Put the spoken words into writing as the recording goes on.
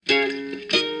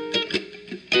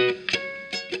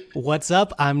What's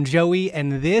up? I'm Joey,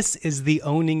 and this is the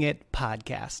Owning It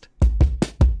podcast.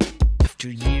 After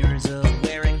years of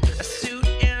wearing a suit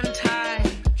and tie,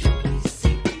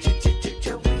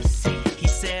 he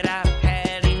said, I've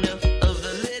had enough of the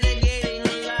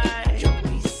litigating lie.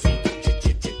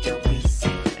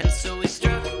 And so he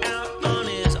struck out on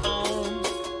his own.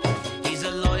 He's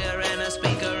a lawyer and a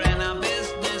speaker and a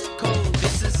business coach.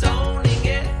 This is Owning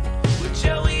It with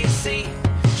Joey C.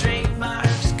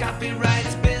 Trademarks,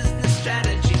 copyrights, business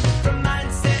strategy, from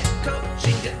mindset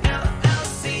coaching to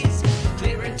LLCs.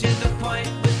 Clear and to the point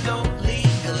with no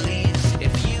legalese.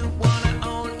 If you want to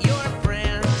own your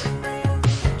brand,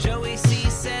 Joey C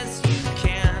says you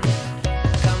can.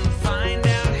 Come find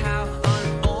out how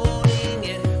on Owning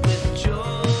It with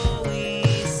Joey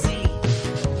C.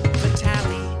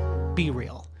 Vitale. Be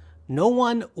real. No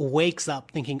one wakes up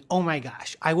thinking, oh my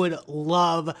gosh, I would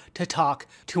love to talk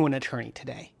to an attorney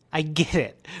today. I get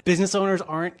it. Business owners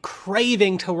aren't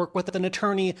craving to work with an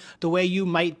attorney the way you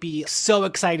might be so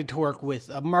excited to work with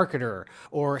a marketer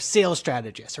or a sales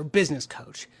strategist or business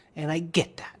coach. And I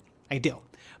get that. I do.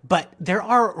 But there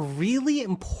are really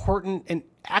important and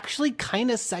actually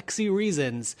kind of sexy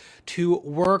reasons to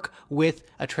work with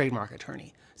a trademark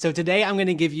attorney. So today I'm going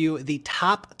to give you the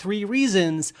top 3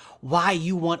 reasons why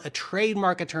you want a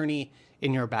trademark attorney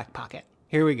in your back pocket.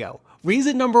 Here we go.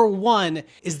 Reason number 1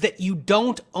 is that you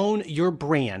don't own your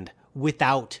brand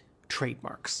without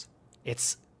trademarks.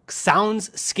 It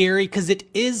sounds scary because it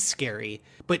is scary,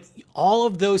 but all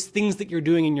of those things that you're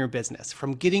doing in your business,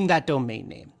 from getting that domain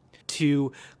name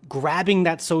to grabbing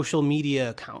that social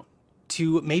media account,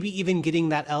 to maybe even getting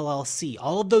that LLC,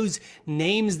 all of those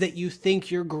names that you think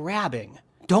you're grabbing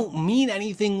don't mean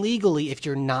anything legally if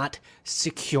you're not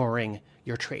securing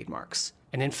your trademarks.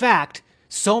 And in fact,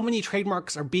 so many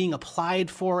trademarks are being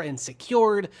applied for and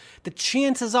secured, the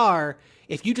chances are,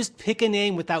 if you just pick a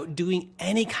name without doing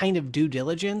any kind of due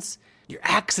diligence, you're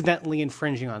accidentally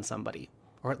infringing on somebody.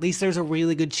 Or at least there's a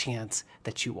really good chance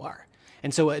that you are.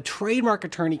 And so a trademark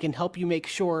attorney can help you make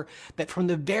sure that from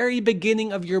the very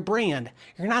beginning of your brand,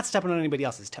 you're not stepping on anybody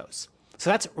else's toes. So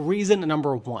that's reason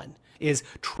number 1, is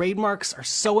trademarks are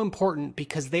so important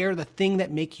because they are the thing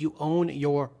that make you own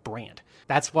your brand.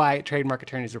 That's why trademark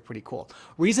attorneys are pretty cool.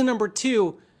 Reason number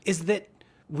 2 is that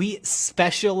we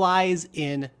specialize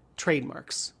in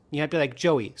trademarks. You have to be like,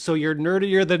 Joey, so you're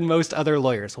nerdier than most other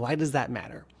lawyers. Why does that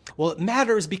matter? Well, it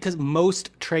matters because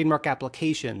most trademark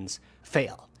applications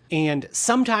fail. And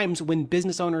sometimes when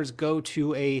business owners go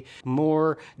to a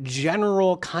more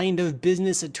general kind of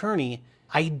business attorney,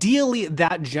 ideally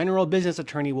that general business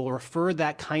attorney will refer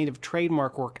that kind of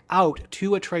trademark work out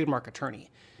to a trademark attorney.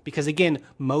 Because again,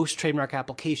 most trademark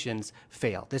applications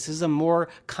fail. This is a more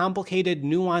complicated,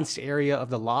 nuanced area of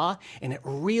the law, and it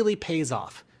really pays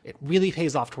off. It really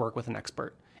pays off to work with an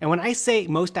expert. And when I say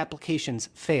most applications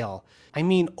fail, I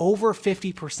mean over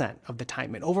 50% of the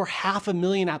time, and over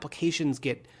 500,000 applications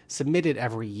get submitted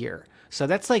every year. So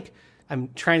that's like, I'm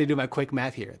trying to do my quick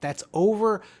math here. That's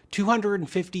over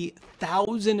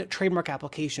 250,000 trademark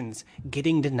applications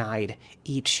getting denied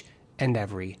each and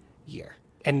every year.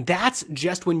 And that's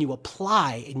just when you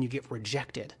apply and you get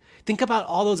rejected. Think about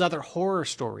all those other horror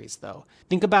stories, though.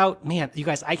 Think about, man, you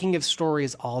guys, I can give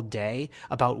stories all day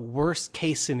about worst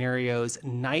case scenarios,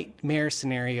 nightmare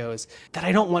scenarios that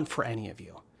I don't want for any of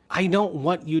you. I don't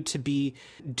want you to be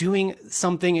doing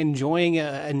something, enjoying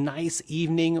a nice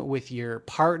evening with your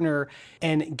partner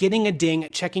and getting a ding,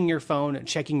 checking your phone,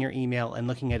 checking your email, and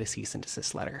looking at a cease and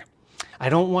desist letter. I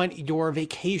don't want your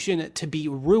vacation to be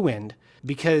ruined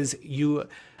because you,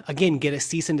 again, get a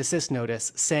cease and desist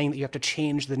notice saying that you have to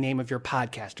change the name of your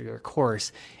podcast or your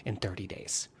course in 30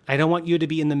 days. I don't want you to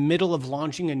be in the middle of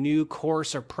launching a new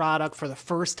course or product for the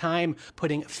first time,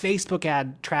 putting Facebook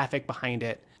ad traffic behind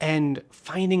it, and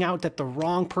finding out that the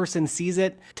wrong person sees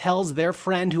it, tells their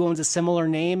friend who owns a similar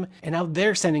name, and now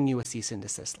they're sending you a cease and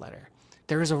desist letter.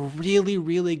 There is a really,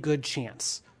 really good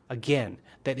chance, again,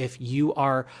 that if you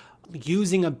are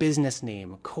using a business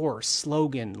name, course,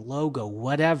 slogan, logo,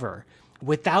 whatever,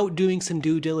 without doing some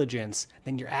due diligence,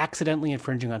 then you're accidentally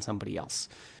infringing on somebody else.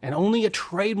 And only a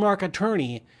trademark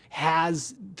attorney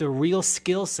has the real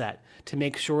skill set to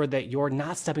make sure that you're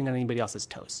not stepping on anybody else's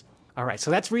toes. All right,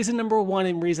 so that's reason number 1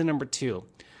 and reason number 2.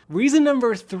 Reason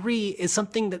number 3 is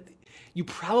something that you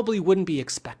probably wouldn't be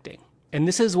expecting. And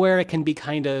this is where it can be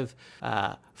kind of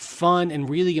fun and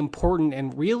really important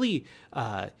and really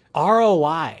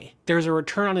ROI. There's a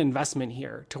return on investment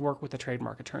here to work with a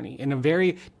trademark attorney in a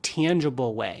very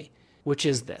tangible way, which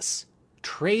is this.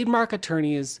 Trademark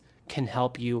attorneys can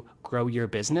help you grow your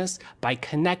business by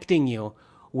connecting you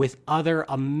with other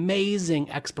amazing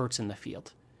experts in the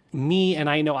field. me, and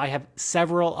I know I have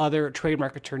several other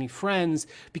trademark attorney friends,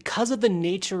 because of the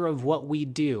nature of what we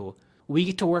do, we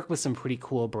get to work with some pretty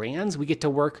cool brands. We get to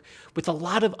work with a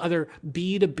lot of other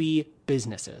B2B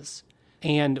businesses.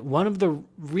 And one of the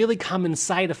really common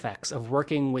side effects of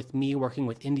working with me, working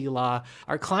with Indie Law,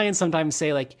 our clients sometimes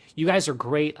say, like, you guys are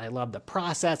great. I love the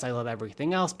process. I love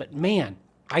everything else. But man,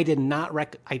 I did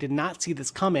not see this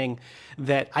coming,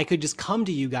 that I could just come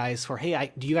to you guys for,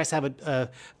 hey, do you guys have a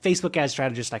Facebook ad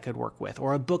strategist I could work with,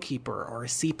 or a bookkeeper, or a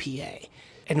CPA?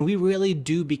 And we really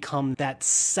do become that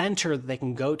center that they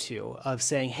can go to of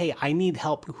saying, hey, I need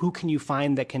help. Who can you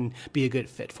find that can be a good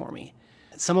fit for me?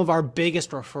 Some of our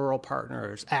biggest referral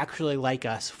partners actually like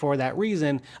us for that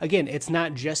reason. Again, it's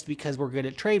not just because we're good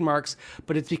at trademarks,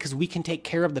 but it's because we can take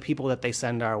care of the people that they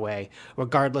send our way,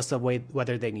 regardless of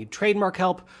whether they need trademark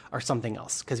help or something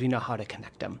else, because we know how to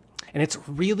connect them. And it's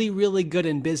really, really good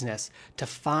in business to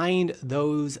find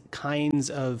those kinds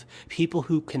of people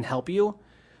who can help you,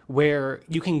 where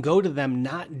you can go to them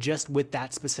not just with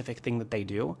that specific thing that they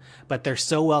do, but they're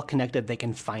so well connected they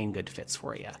can find good fits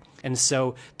for you. And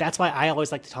so that's why I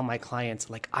always like to tell my clients,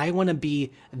 like, I want to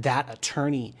be that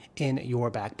attorney in your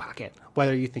back pocket.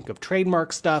 Whether you think of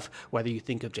trademark stuff, whether you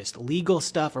think of just legal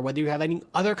stuff, or whether you have any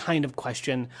other kind of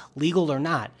question, legal or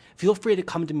not, feel free to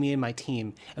come to me and my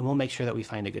team, and we'll make sure that we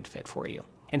find a good fit for you.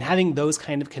 And having those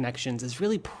kind of connections is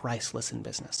really priceless in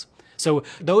business. So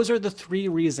those are the 3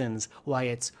 reasons why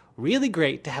it's really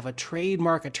great to have a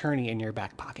trademark attorney in your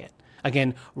back pocket.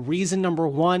 Again, reason number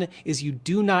 1 is you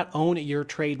do not own your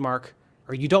trademark,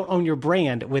 or you don't own your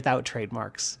brand without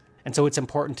trademarks. And so it's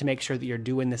important to make sure that you're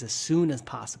doing this as soon as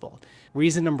possible.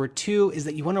 Reason number 2 is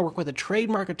that you want to work with a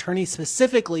trademark attorney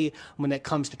specifically when it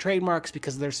comes to trademarks,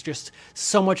 because there's just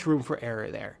so much room for error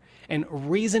there. And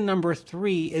reason number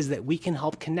 3 is that we can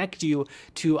help connect you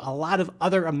to a lot of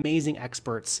other amazing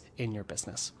experts in your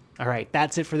business. All right,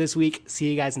 that's it for this week.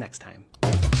 See you guys next time.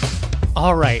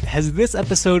 All right, has this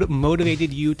episode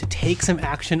motivated you to take some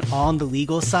action on the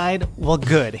legal side? Well,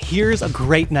 good. Here's a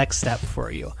great next step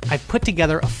for you. I've put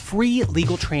together a free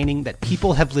legal training that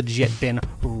people have legit been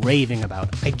raving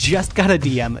about. I just got a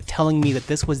DM telling me that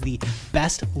this was the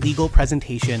best legal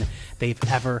presentation they've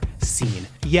ever seen.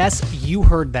 Yes, you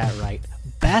heard that right.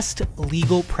 Best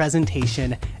legal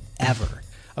presentation ever.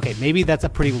 Okay, maybe that's a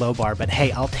pretty low bar, but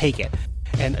hey, I'll take it.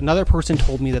 And another person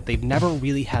told me that they've never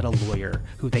really had a lawyer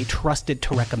who they trusted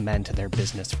to recommend to their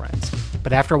business friends.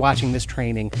 But after watching this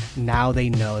training, now they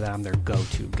know that I'm their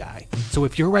go-to guy. So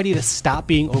if you're ready to stop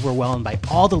being overwhelmed by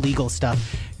all the legal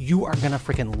stuff, you are gonna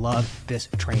freaking love this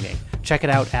training. Check it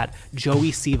out at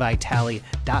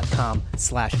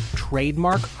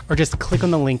joeycvitale.com/trademark, or just click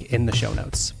on the link in the show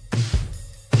notes.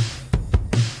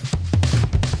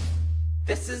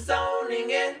 This is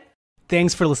owning it.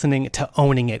 Thanks for listening to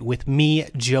Owning It with me,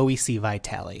 Joey C.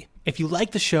 Vitale. If you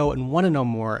like the show and want to know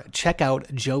more, check out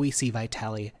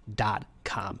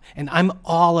joeycvitale.com. And I'm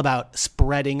all about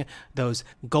spreading those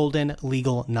golden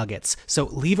legal nuggets. So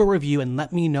leave a review and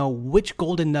let me know which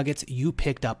golden nuggets you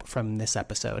picked up from this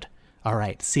episode. All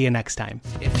right, see you next time.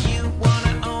 If you wanna